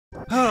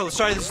Oh, let's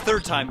try this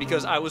third time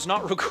because I was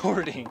not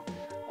recording.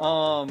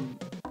 I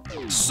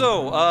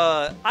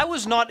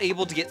was not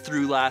able to get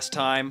through last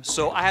time,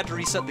 so I had to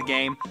reset the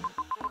game.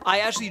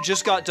 I actually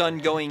just got done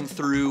going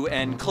through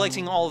and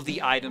collecting all of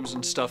the items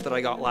and stuff that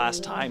I got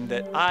last time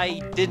that I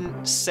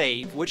didn't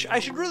save, which I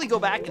should really go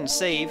back and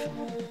save.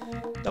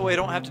 That way I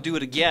don't have to do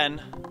it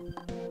again.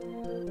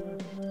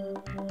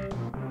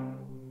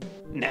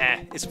 Nah,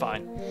 it's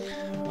fine.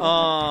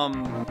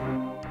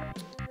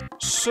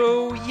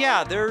 So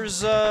yeah,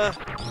 there's a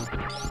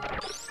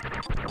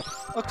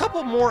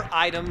couple more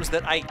items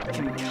that I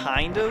can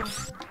kind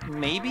of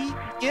maybe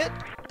get.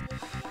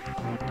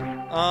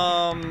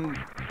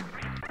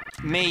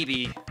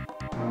 Maybe.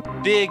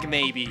 Big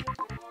maybe.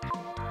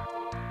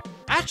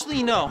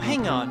 Actually, no,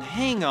 hang on.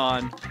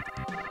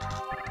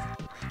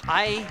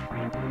 I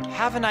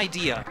have an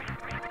idea.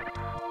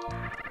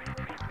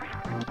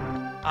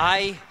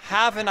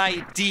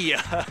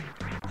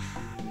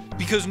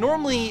 Because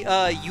normally,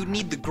 you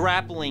need the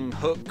grappling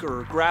hook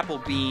or grapple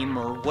beam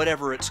or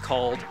whatever it's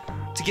called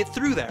to get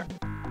through there.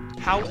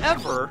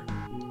 However,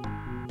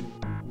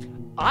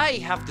 I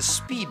have the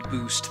speed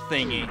boost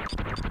thingy.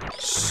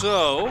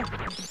 So...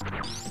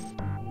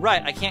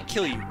 Right, I can't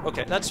kill you.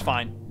 Okay, that's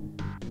fine.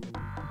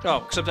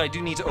 Oh, except I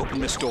do need to open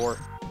this door.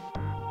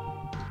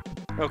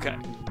 Okay,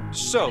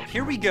 so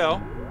here we go.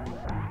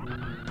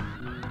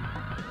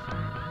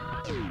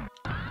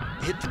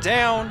 Hit the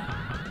down.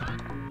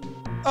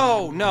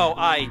 Oh, no,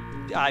 I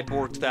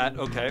borked that.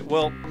 Okay,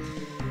 well,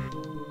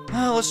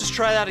 let's just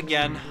try that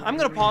again. I'm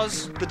gonna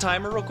pause the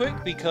timer real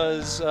quick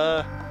because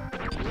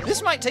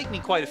this might take me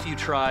quite a few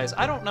tries.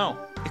 I don't know.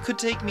 It could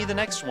take me the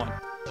next one.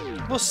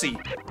 We'll see.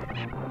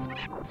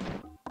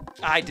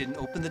 I didn't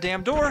open the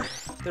damn door.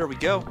 There we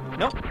go.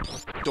 Nope.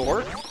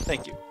 Door.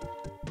 Thank you.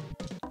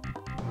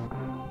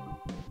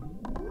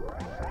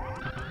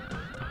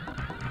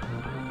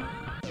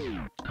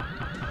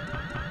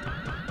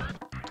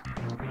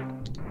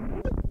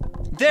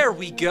 There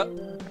we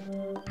go.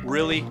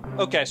 Really?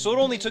 Okay, so it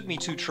only took me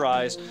 2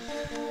 tries.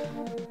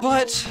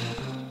 But...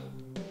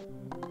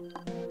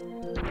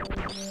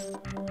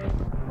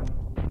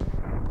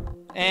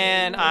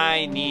 And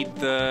I need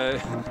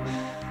the...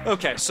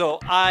 Okay, so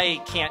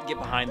I can't get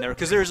behind there,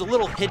 because there's a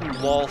little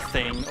hidden wall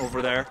thing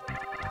over there.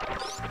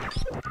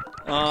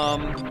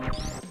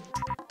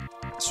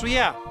 So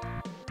yeah.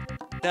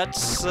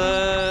 That's,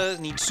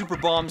 need super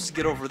bombs to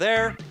get over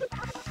there.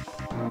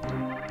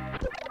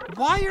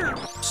 Why are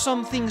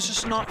some things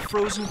just not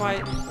frozen by...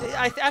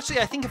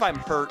 Actually, I think if I'm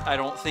hurt, I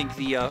don't think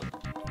the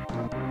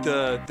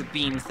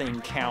beam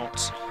thing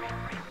counts.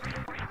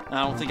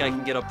 I don't think I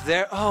can get up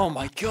there. Oh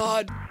my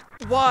god!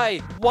 Why?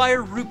 Why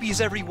are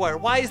rupees everywhere?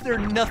 Why is there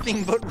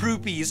nothing but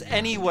rupees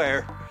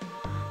anywhere?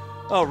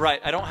 Oh,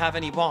 right, I don't have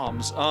any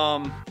bombs.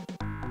 Can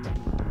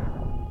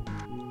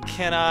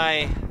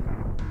I...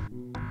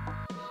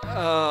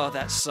 Oh,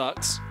 that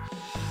sucks.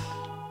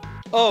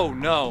 Oh,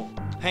 no.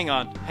 Hang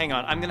on.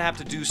 I'm gonna have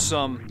to do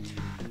some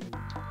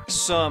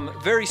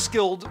very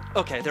skilled...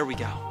 Okay, there we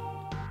go.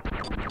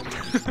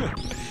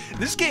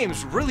 This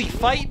game's really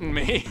fighting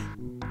me.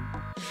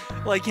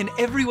 Like, in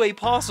every way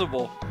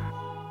possible.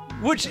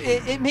 Which,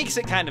 it makes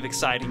it kind of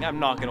exciting, I'm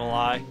not gonna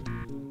lie.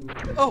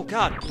 Oh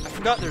god, I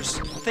forgot there's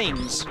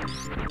things.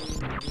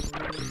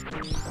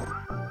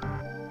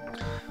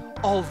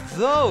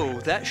 Although,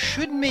 that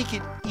should make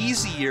it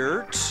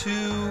easier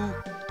to...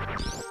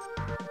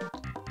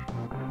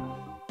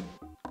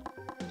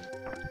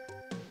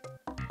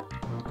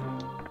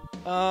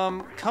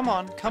 come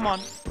on.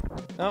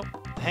 Oh,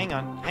 hang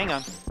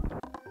on.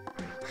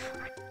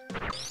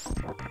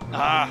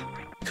 Ah,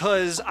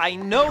 'cause I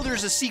know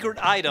there's a secret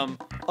item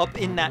up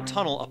in that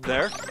tunnel up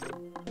there.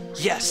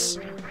 Yes.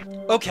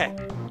 Okay.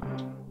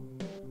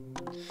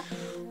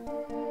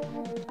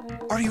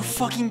 Are you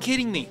fucking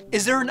kidding me?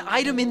 Is there an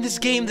item in this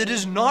game that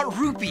is not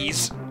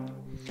rupees?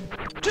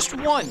 Just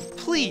one,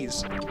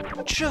 please.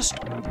 Just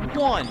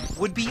one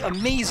would be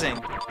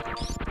amazing.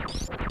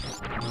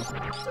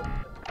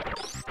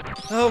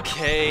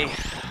 Okay.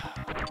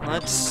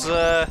 Let's,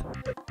 I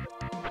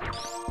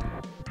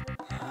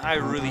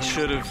really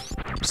should have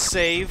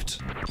saved.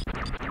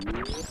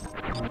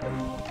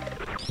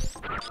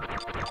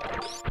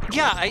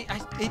 Yeah,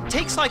 it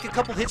takes like a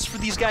couple hits for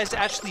these guys to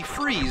actually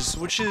freeze,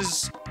 which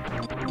is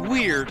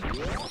weird.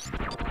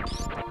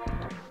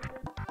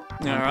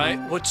 Alright,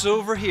 what's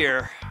over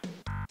here?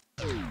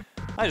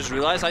 I just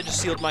realized I just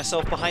sealed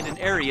myself behind an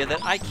area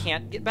that I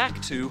can't get back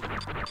to.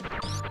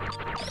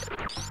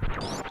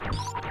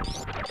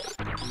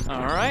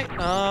 Alright,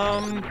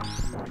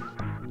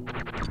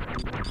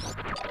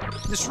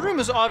 this room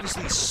is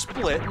obviously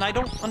split, and I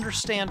don't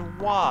understand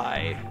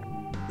why.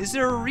 Is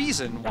there a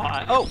reason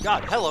why? Oh,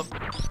 god, hello.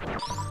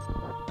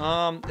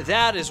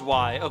 That is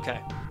why.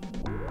 Okay.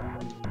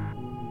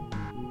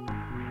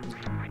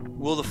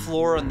 Will the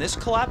floor on this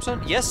collapse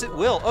on? Yes, it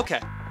will. Okay.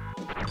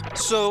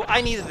 So,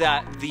 I needed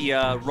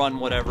the run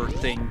whatever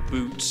thing,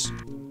 boots,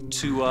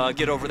 to,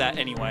 get over that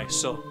anyway,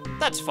 so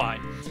that's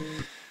fine.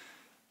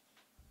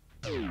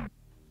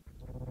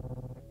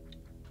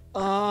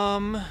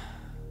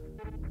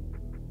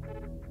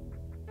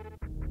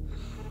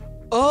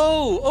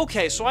 Oh,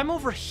 okay, so I'm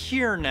over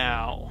here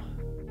now.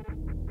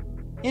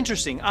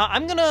 Interesting.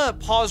 I'm gonna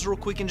pause real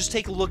quick and just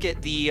take a look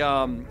at the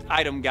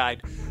item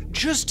guide,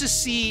 just to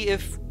see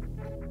if...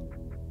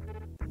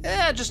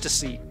 just to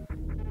see.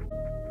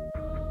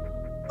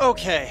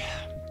 Okay,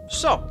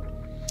 so,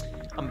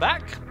 I'm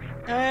back,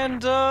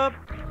 and,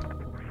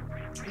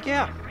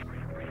 yeah.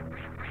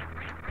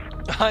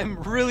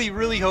 I'm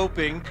really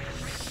hoping...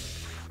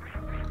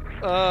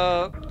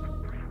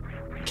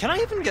 can I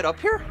even get up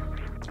here?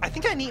 I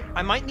think I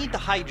might need the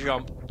high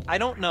jump. I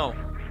don't know.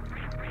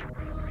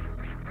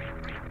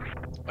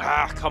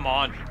 Ah, come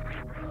on.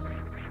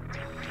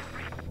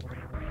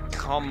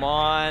 Come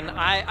on.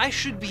 I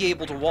should be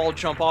able to wall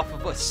jump off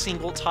of a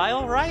single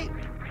tile, right?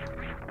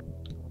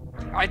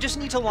 I just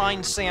need to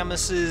line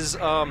Samus's,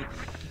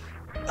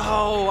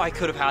 Oh, I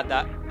could have had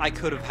that. I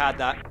could have had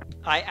that.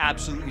 I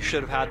absolutely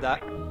should have had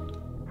that.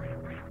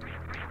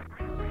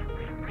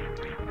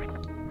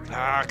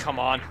 Ah, come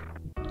on.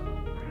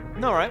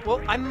 Alright,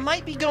 well, I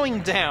might be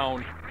going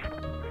down,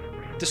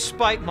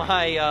 despite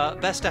my,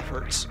 best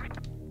efforts.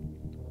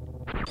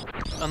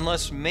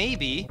 Unless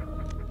maybe...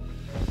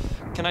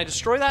 Can I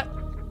destroy that?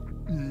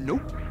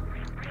 Nope.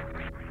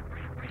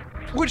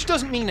 Which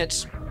doesn't mean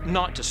it's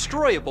not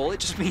destroyable, it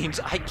just means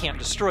I can't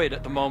destroy it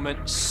at the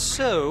moment,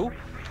 so...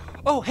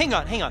 Oh, hang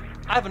on.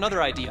 I have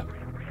another idea.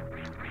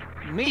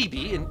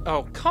 Maybe,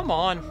 oh, come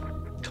on.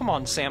 Come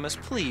on, Samus,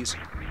 please.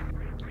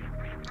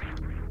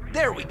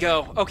 There we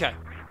go, okay.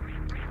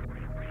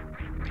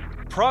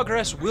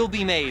 Progress will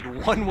be made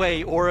one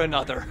way or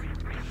another.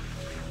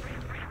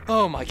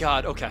 Oh my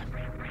god, okay.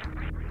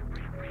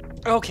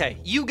 Okay,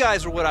 you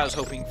guys are what I was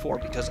hoping for,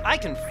 because I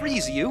can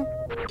freeze you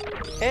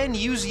and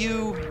use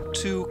you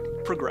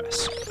to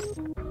progress.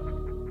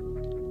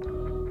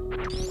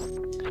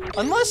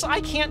 Unless I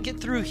can't get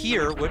through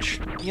here, which,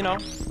 you know...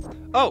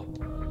 Oh!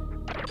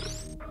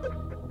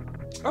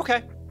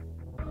 Okay.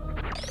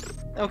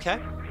 Okay,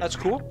 that's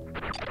cool.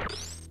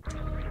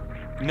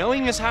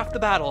 Knowing is half the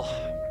battle.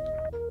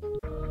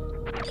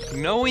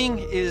 Knowing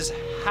is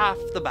half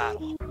the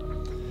battle.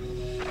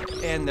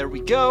 And there we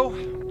go.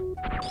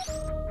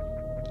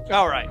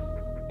 Alright.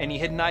 Any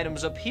hidden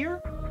items up here?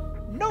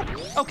 Nope.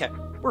 Okay,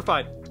 we're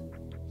fine.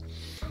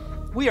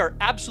 We are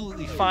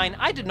absolutely fine.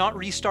 I did not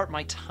restart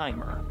my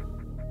timer.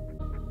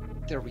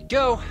 There we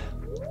go.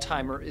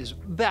 Timer is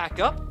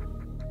back up.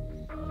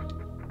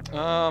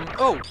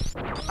 Oh,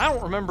 I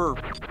don't remember.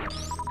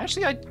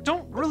 Actually, I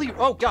don't really.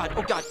 Oh god,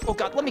 oh god, oh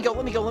god. Let me go.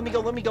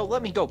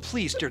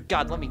 Please, dear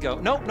God, let me go.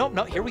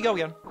 No, here we go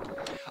again.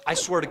 I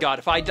swear to God,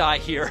 if I die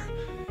here,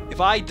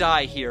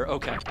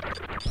 okay.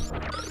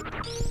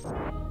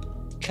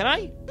 Can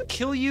I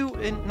kill you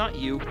and not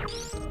you?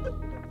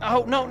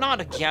 Oh, no,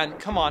 not again.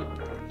 Come on.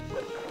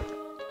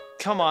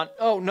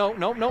 Oh, no.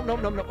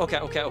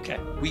 Okay.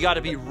 We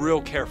gotta be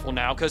real careful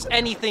now, because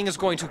anything is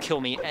going to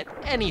kill me at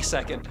any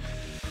second.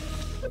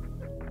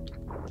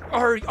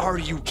 Are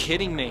you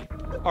kidding me?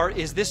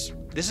 Is this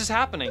is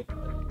happening?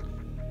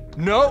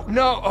 No.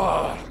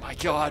 Oh, my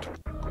God.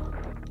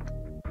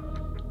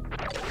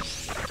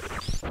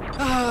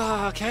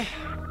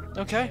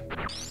 Okay.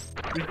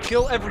 We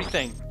kill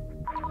everything.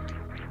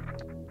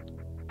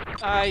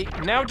 I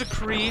now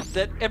decree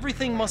that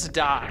everything must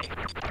die.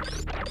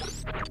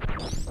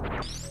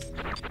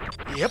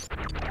 Yep.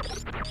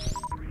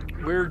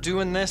 We're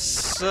doing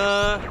this,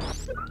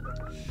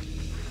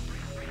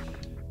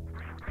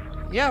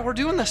 yeah, we're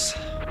doing this.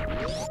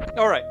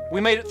 Alright,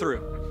 we made it through.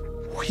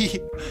 We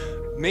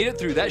made it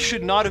through. That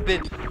should not have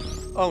been...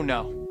 Oh,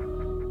 no.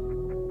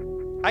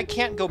 I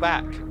can't go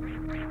back.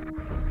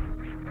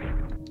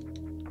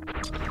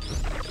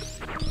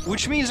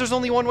 Which means there's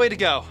only one way to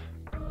go.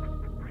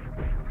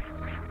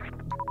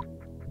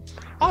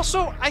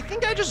 Also, I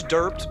think I just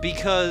derped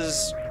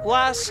because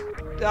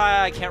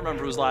I can't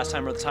remember if it was last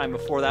time or the time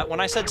before that, when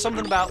I said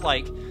something about,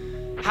 like,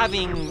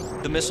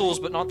 having the missiles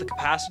but not the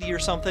capacity or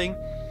something.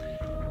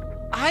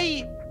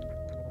 I'm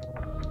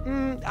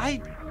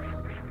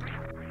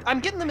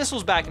getting the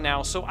missiles back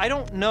now, so I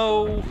don't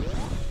know...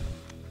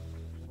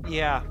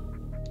 Yeah.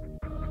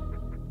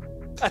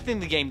 I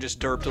think the game just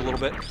derped a little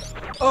bit.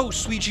 Oh,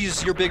 sweet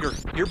Jesus, you're bigger.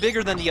 You're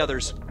bigger than the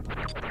others.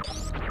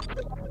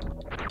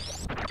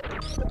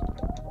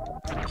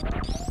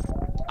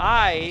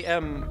 I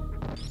am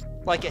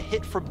like a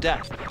hit from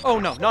death. Oh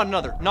no, not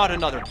another.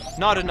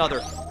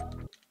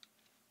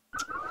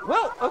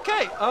 Well,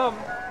 okay,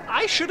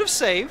 I should have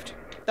saved.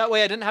 That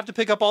way I didn't have to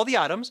pick up all the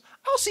items.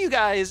 I'll see you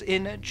guys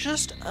in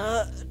just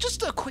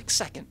a quick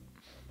second.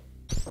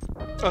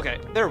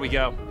 Okay, there we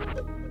go.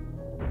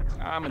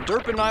 I'm a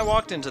derp and I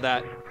walked into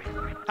that.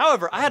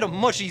 However, I had a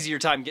much easier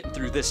time getting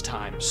through this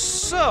time.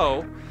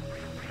 So,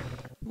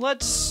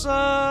 let's,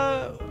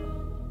 where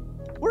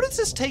does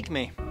this take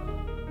me?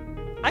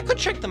 I could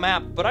check the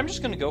map, but I'm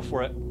just gonna go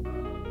for it.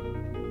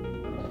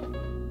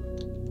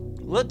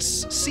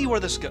 Let's see where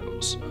this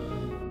goes.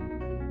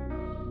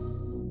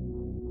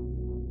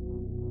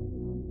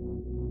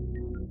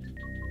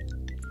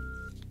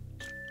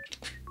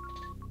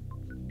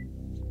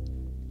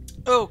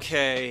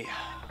 Okay,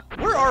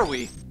 where are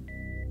we?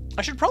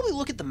 I should probably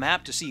look at the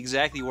map to see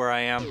exactly where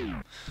I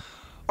am.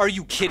 Are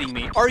you kidding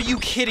me? Are you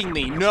kidding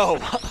me? No,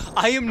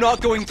 I am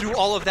not going through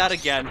all of that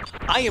again.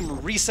 I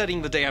am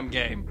resetting the damn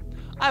game.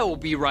 I will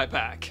be right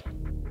back.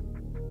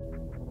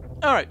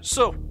 Alright,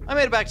 so I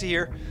made it back to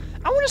here.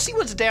 I want to see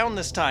what's down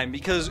this time,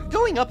 because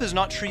going up has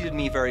not treated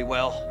me very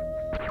well.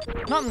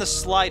 Not in the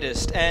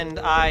slightest, and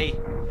I...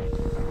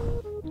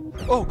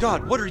 Oh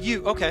god, what are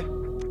you? Okay.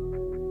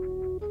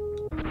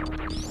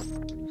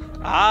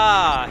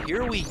 Ah,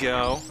 here we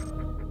go.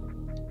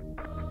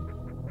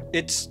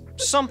 It's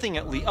something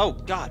at least. Oh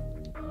god.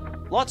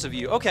 Lots of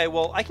you. Okay,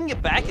 well, I can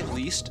get back at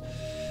least.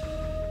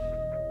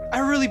 I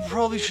really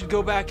probably should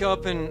go back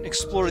up and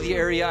explore the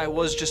area I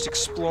was just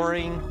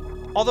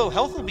exploring. Although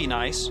health will be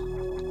nice.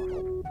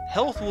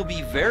 Health will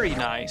be very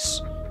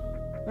nice.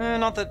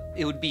 Not that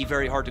it would be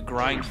very hard to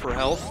grind for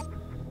health.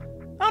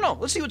 I don't know.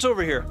 Let's see what's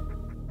over here.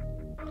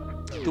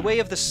 The Way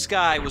of the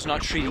Sky was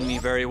not treating me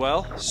very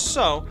well,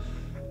 so...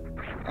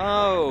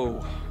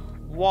 Oh,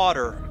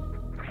 water.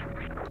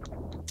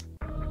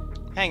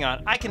 Hang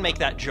on, I can make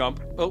that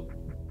jump. Oh,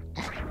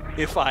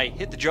 if I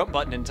hit the jump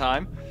button in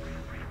time.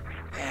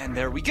 And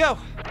there we go.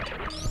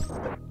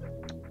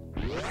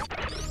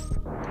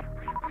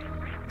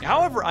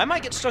 However, I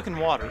might get stuck in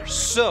water,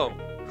 so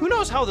who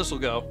knows how this will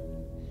go.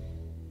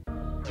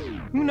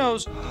 Who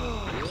knows?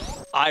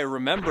 I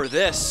remember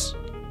this.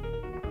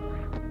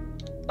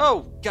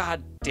 Oh,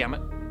 god damn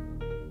it.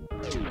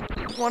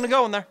 I want to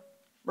go in there.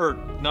 Or,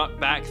 not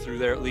back through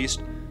there, at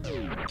least.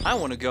 I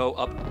want to go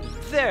up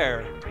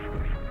there.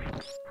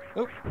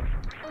 Oh,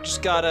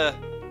 just gotta...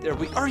 There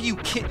we... Are you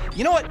kidding?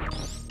 You know what?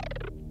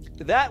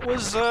 That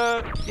was,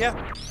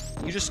 yeah.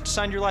 You just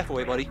signed your life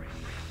away, buddy.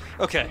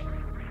 Okay.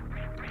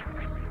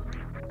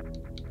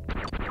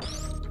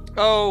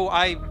 Oh,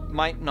 I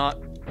might not...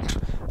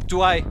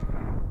 Do I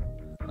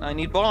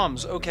need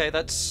bombs. Okay,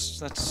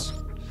 that's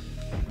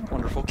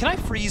wonderful. Can I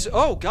freeze?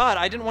 Oh, God,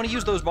 I didn't want to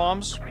use those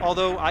bombs.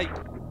 Although,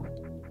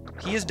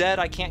 he is dead,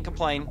 I can't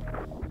complain.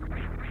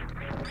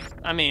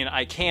 I mean,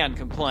 I can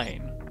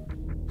complain.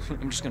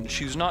 I'm just gonna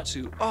choose not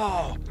to.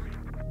 Oh!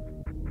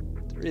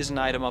 There is an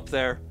item up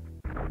there.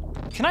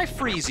 Can I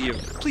freeze you?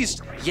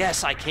 Please.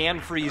 Yes, I can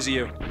freeze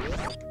you.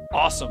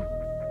 Awesome.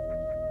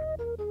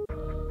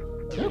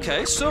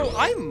 Okay, so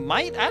I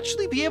might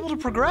actually be able to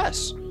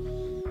progress.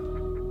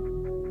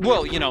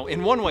 Well, you know,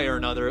 in one way or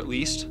another, at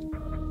least.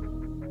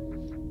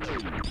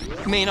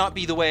 May not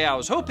be the way I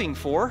was hoping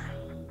for,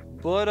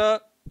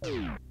 but,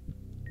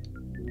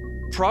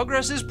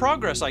 progress is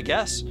progress, I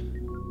guess.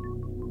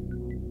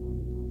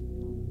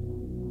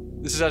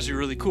 This is actually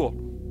really cool.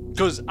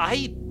 Because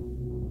I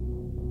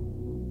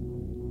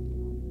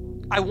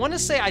want to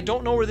say I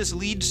don't know where this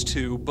leads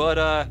to,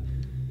 but,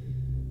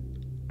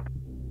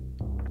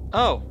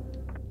 oh.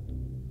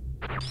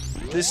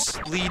 This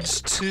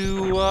leads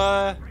to,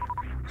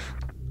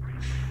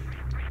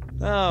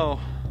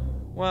 oh.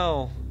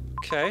 Well,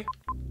 okay.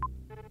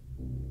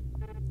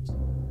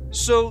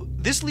 So,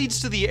 this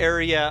leads to the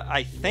area,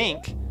 I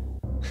think...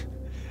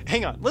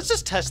 Hang on, let's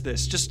just test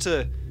this, just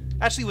to...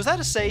 Actually, was that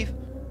a save?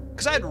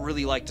 Because I'd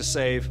really like to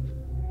save.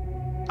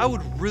 I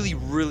would really,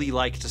 really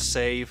like to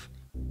save.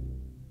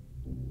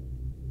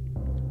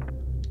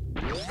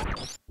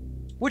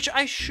 Which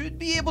I should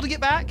be able to get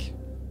back.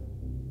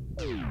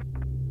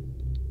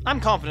 I'm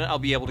confident I'll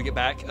be able to get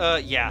back.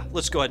 Yeah,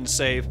 let's go ahead and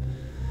save.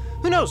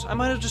 Who knows, I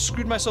might have just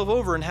screwed myself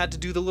over and had to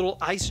do the little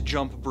ice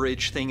jump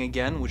bridge thing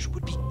again, which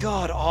would be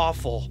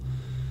god-awful.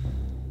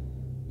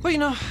 But, you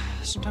know,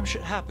 sometimes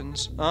shit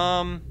happens.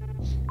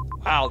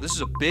 Wow, this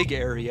is a big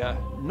area.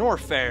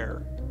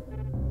 Norfair.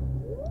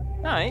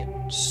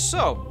 Alright,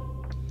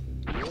 so...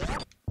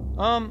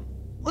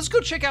 let's go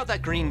check out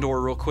that green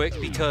door real quick,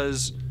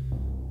 because...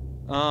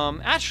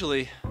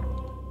 actually...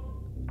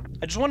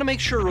 I just want to make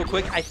sure real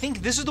quick, I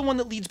think this is the one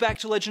that leads back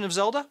to Legend of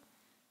Zelda?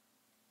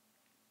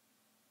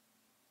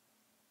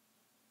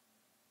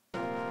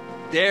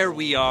 There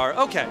we are,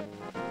 okay.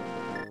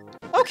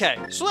 Okay,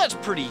 so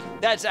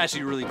that's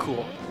actually really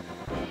cool.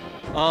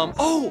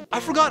 Oh, I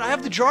forgot, I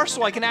have the jar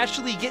so I can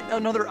actually get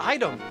another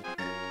item.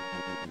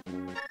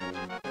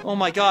 Oh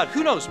my god,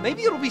 who knows,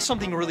 maybe it'll be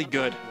something really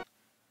good.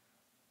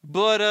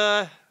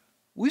 But,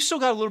 we've still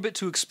got a little bit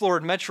to explore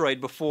in Metroid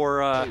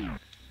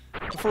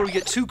before we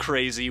get too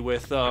crazy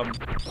with,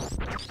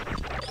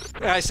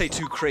 I say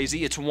too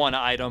crazy, it's one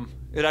item.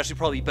 It'd actually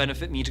probably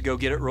benefit me to go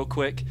get it real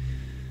quick.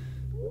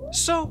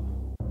 So,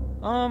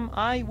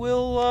 I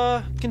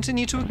will,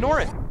 continue to ignore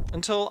it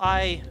until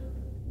I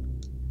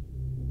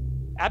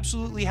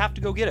absolutely have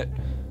to go get it.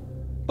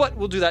 But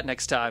we'll do that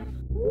next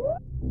time.